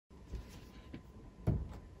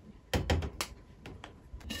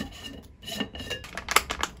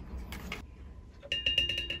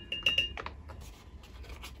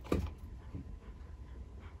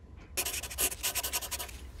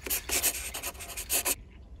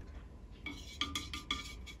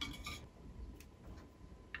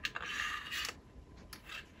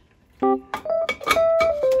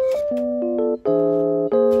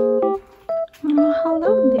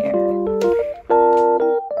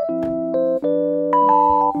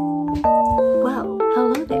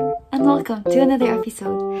welcome to another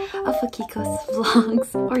episode of Akiko's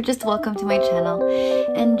Vlogs, or just welcome to my channel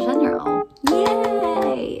in general.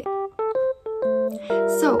 Yay!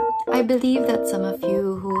 So, I believe that some of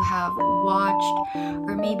you who have watched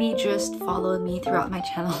or maybe just followed me throughout my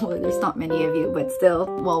channel, well, there's not many of you, but still,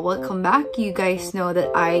 well, welcome back. You guys know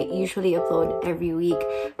that I usually upload every week,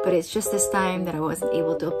 but it's just this time that I wasn't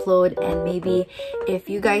able to upload. And maybe if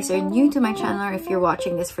you guys are new to my channel, or if you're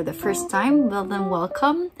watching this for the first time, well then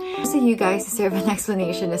welcome. So you guys deserve an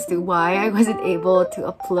explanation as to why I wasn't able to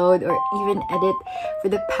upload or even edit for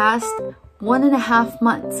the past 1.5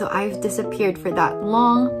 months. So I've disappeared for that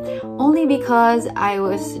long only because I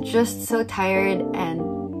was just so tired, and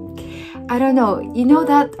I don't know, you know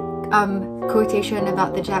that quotation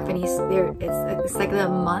about the Japanese, it's like the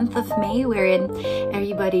month of May wherein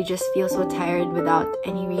everybody just feels so tired without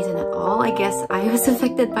any reason at all. I guess I was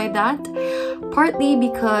affected by that, partly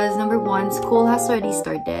because number one, school has already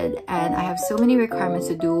started and I have so many requirements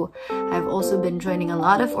to do. I've also been joining a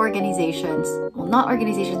lot of organizations, well, not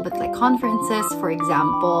organizations, but like conferences. For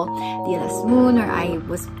example, the LS Moon, where I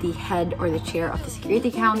was the head or the chair of the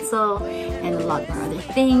Security Council, and a lot more other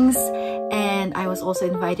things. And I was also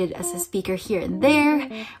invited as a speaker here and there,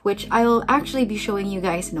 which I will actually be showing you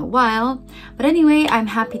guys in a while. But anyway, I'm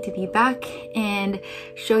happy to be back and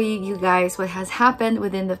show you guys what has happened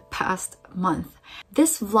within the past month.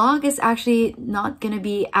 This vlog is actually not gonna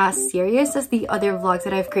be as serious as the other vlogs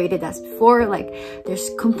that I've created as before. Like,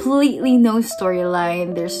 there's completely no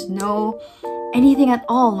storyline, there's no anything at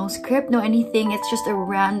all, no script, no anything. It's just a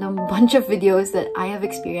random bunch of videos that I have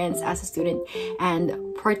experienced as a student and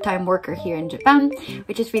part-time worker here in Japan,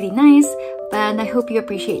 which is really nice. And I hope you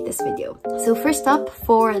appreciate this video. So first up,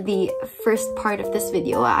 for the first part of this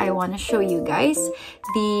video, I want to show you guys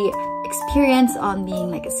the experience on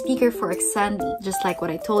being like a speaker for Extend. Just like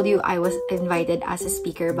what I told you, I was invited as a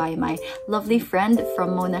speaker by my lovely friend from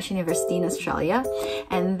Monash University in Australia,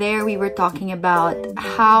 and there we were talking about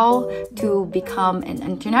how to become an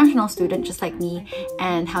international student just like me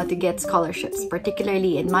and how to get scholarships,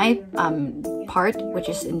 particularly in my part, which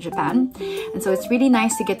is in Japan. And so it's really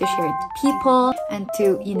nice to get to share it to people and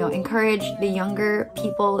to, you know, encourage the younger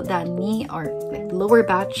people than me, or like lower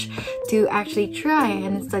batch, to actually try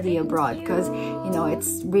and study abroad, because, you know,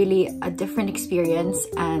 it's really a different experience,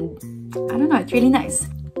 and I don't know, it's really nice.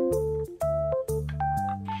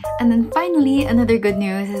 And then finally, another good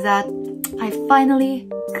news is that I finally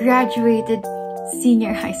graduated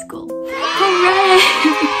senior high school. Hooray!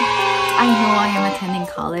 I know I am attending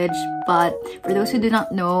college, but for those who do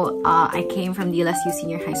not know, I came from the LSU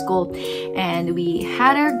Senior High School, and we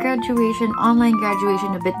had our graduation, online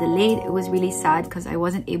graduation, a bit delayed. It was really sad because I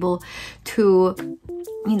wasn't able to,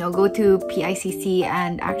 you know, go to PICC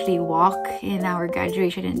and actually walk in our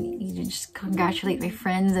graduation and just congratulate my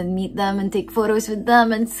friends and meet them and take photos with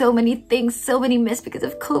them, and so many things, so many missed because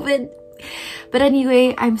of COVID. But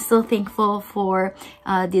anyway, I'm still thankful for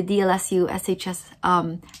the DLSU SHS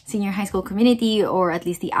senior high school community, or at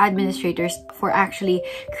least the administrators, for actually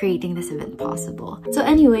creating this event possible. So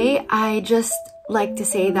anyway, I just like to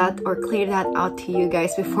say that or clear that out to you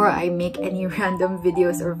guys before I make any random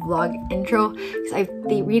videos or vlog intro, because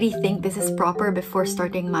they really think this is proper before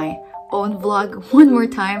starting my own vlog one more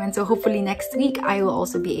time. And so hopefully next week I will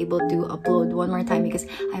also be able to upload one more time, because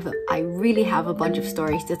I really have a bunch of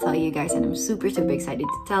stories to tell you guys, and I'm super excited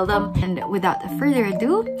to tell them. And without further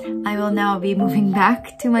ado, I will now be moving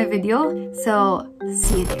back to my video, so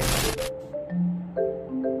see you there.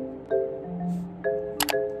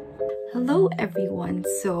 Hello everyone.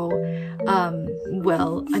 So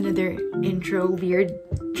well, another intro weird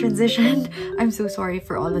transition. I'm so sorry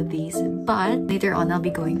for all of these, but later on I'll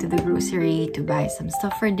be going to the grocery to buy some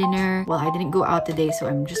stuff for dinner. Well, I didn't go out today, so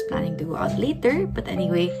I'm just planning to go out later. But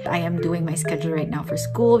anyway, I am doing my schedule right now for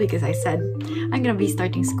school, because I said I'm gonna be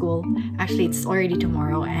starting school. Actually, it's already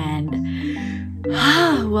tomorrow, and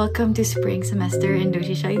welcome to spring semester in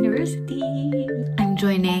Doshisha University. I'm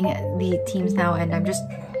joining the teams now, and I'm just,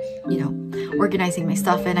 you know, organizing my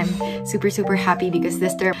stuff, and I'm super happy because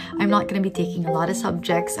this term I'm not going to be taking a lot of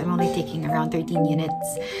subjects. I'm only taking around 13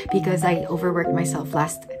 units because I overworked myself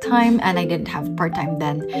last time and I didn't have part-time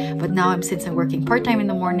then. But now since I'm working part-time in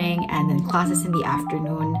the morning and then classes in the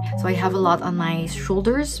afternoon, so I have a lot on my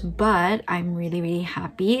shoulders, but I'm really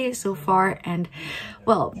happy so far. And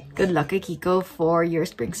well, good luck, Akiko, for your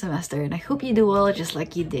spring semester, and I hope you do well just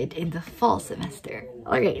like you did in the fall semester.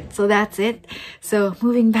 Alright, so that's it. So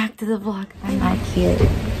moving back to the vlog, I'm out here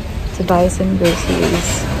to buy some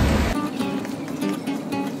groceries.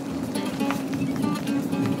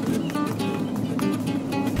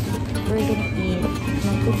 We're gonna eat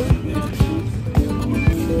matcha.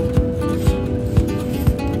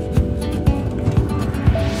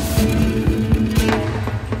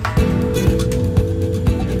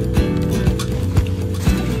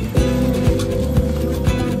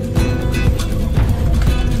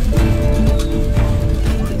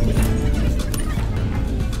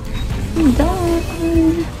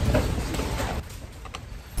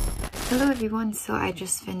 everyone, so I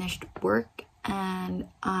just finished work and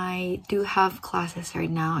I do have classes right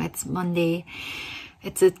now. It's Monday.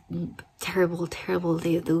 It's a terrible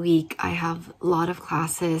day of the week. I have a lot of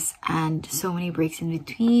classes and so many breaks in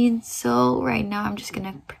between. So right now I'm just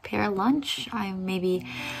gonna prepare lunch. I maybe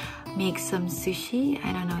make some sushi.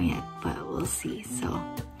 I don't know yet, but we'll see. So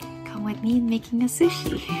come with me in making a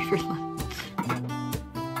sushi for lunch.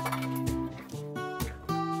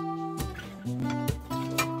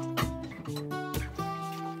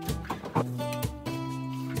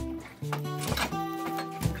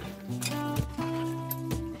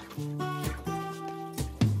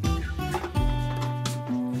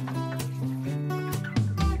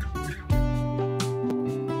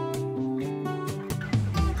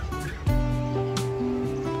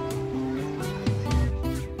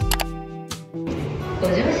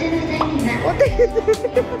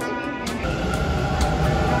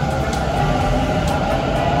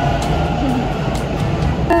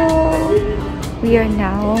 We are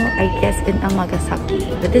now, I guess, in Amagasaki,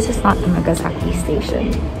 but this is not Amagasaki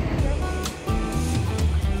station.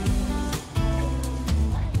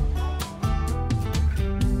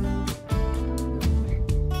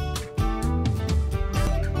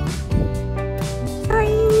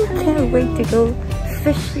 Hi! Can't wait to go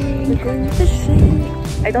fishing. We're going fishing.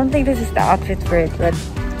 I don't think this is the outfit for it, but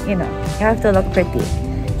you know, you have to look pretty.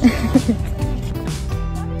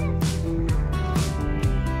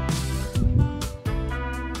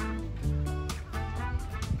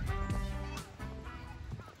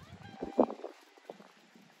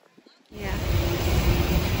 Yeah.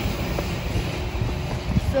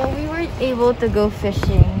 So we weren't able to go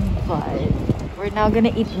fishing, but we're now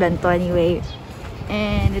gonna eat bento anyway.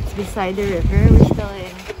 And it's beside the river. We're still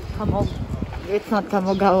in it's not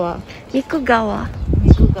Kamogawa. Mikugawa.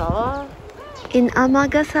 In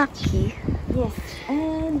Amagasaki. Yes.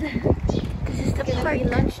 And this is the park. It's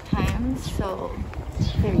lunchtime, so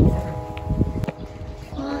there you go.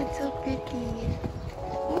 Oh, it's so pretty.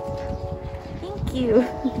 Thank you.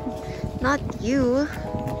 Not you.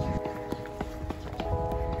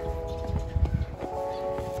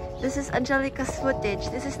 This is Angelica's footage.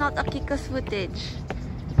 This is not Akika's footage.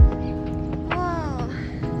 Wow.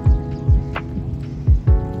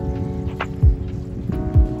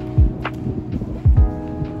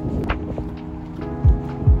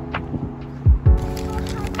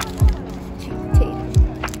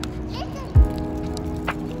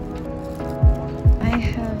 I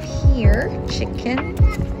have here chicken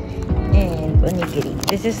and onigiri.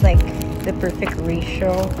 This is like the perfect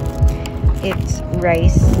ratio. It's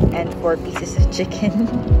rice and 4 pieces of chicken,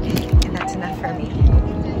 and that's enough for me.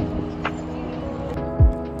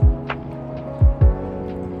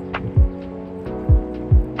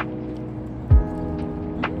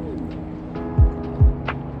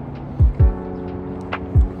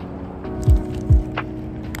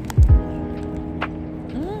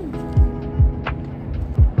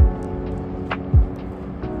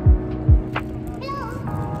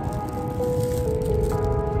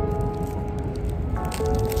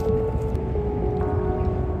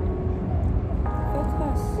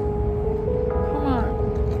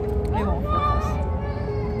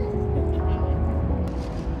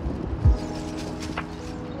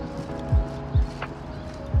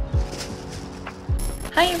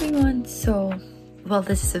 Hi everyone! So, well,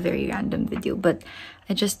 this is a very random video, but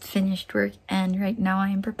I just finished work and right now I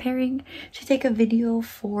am preparing to take a video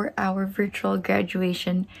for our virtual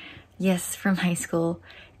graduation. Yes, from high school.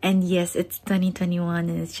 And yes, it's 2021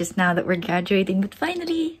 and it's just now that we're graduating, but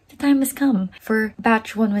finally the time has come for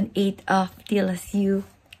batch 118 of DLSU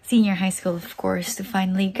senior high school, of course, to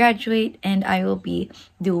finally graduate, and I will be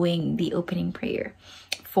doing the opening prayer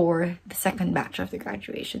for the second batch of the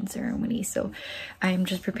graduation ceremony. So I'm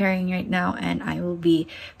just preparing right now and I will be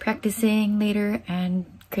practicing later and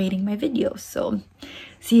creating my videos. So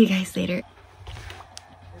see you guys later.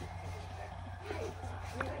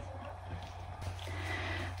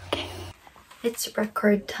 Okay, it's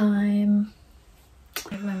record time.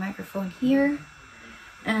 I have my microphone here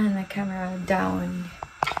and my camera down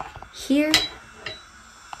here.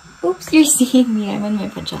 Oops, you're seeing me. I'm in my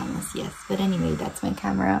pajamas, yes. But anyway, that's my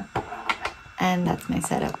camera. And that's my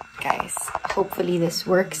setup, guys. Hopefully this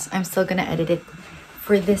works. I'm still gonna edit it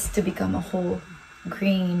for this to become a whole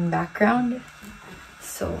green background.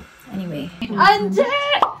 So, anyway. Anje!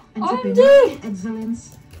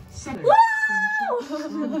 Excellence. Wow!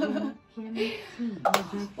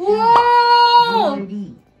 Wow!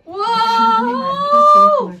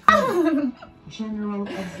 Wow! General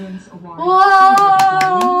Excellence Award.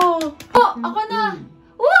 Wow! Oh, ako na!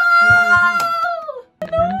 Wow!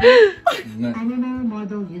 Animal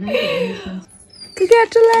Model United Nations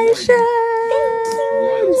Hi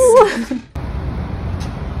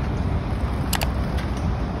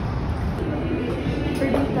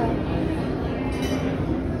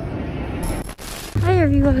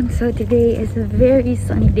everyone, so today is a very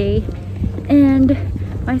sunny day and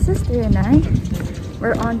my sister and I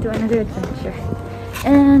were on to another adventure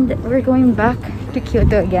and we're going back to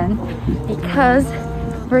Kyoto again because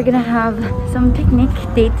we're gonna have some picnic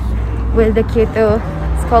date with the Kyoto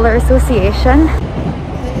Scholar Association.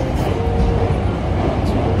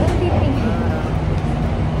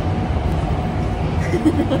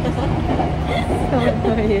 So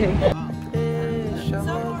annoying.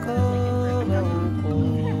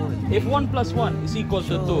 If 1 plus 1 is equal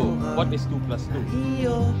to 2, what is 2 plus 2?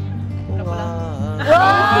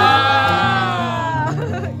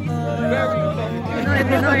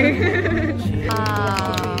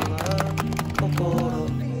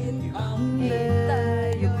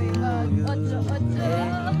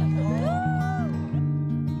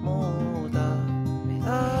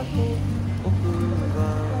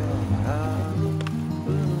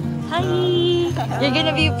 Hi! You're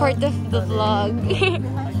gonna be part of the vlog.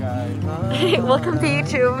 Welcome to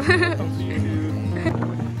YouTube.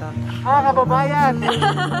 Kababayan!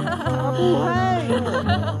 Mabuhay!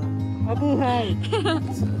 Mabuhay!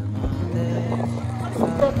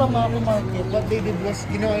 Sa Tamako Market, what they did was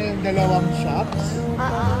ginawa yung dalawang shops.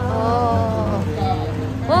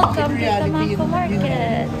 Welcome to Tamako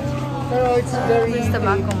Market. Pero it's very... It's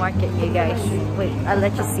Tamako Market, you guys. Wait, I'll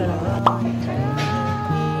let you see.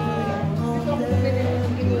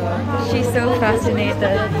 She's so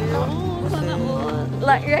fascinated.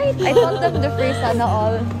 Like, right? I told them the phrase sana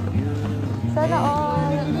all. Sana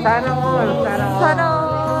all. Sana all. Sana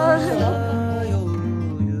all.